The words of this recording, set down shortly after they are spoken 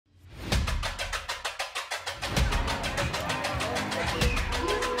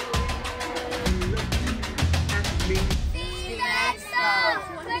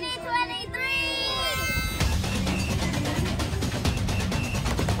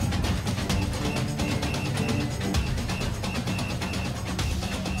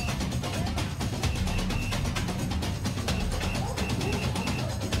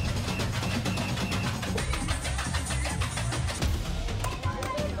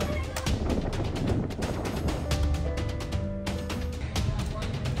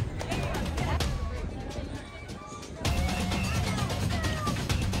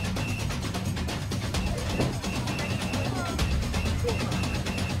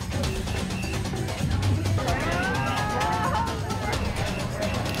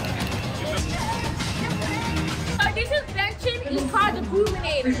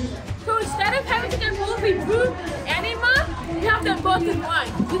and movie, food, anima, we have them both in one.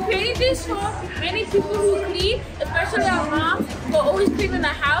 We created this for many people who clean, especially our moms who are always cleaning the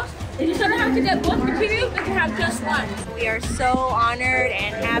house. If you don't have to get both materials, they can have just one. We are so honored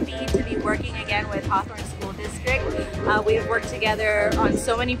and happy to be working again with Hawthorne School District. We've worked together on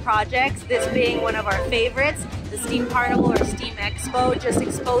so many projects, this being one of our favorites, the STEAM Carnival or STEAM Expo, just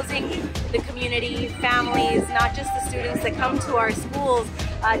exposing the community, families, not just the students that come to our schools,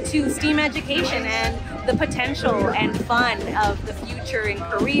 to STEAM education and the potential and fun of the future in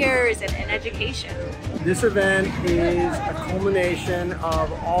careers and education. This event is a culmination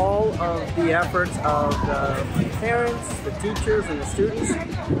of all of the efforts of the parents, the teachers, and the students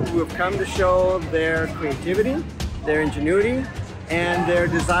who have come to show their creativity, their ingenuity, and their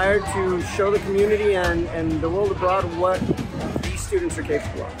desire to show the community and the world abroad what these students are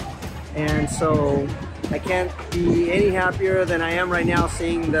capable of. And so I can't be any happier than I am right now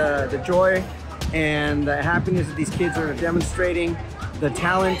seeing the joy and the happiness that these kids are demonstrating, the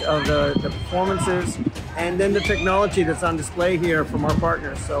talent of the performances, and then the technology that's on display here from our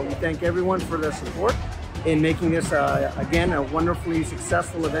partners. So we thank everyone for their support in making this, again, a wonderfully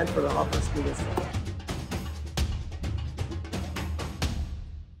successful event for the Hawthorne School District.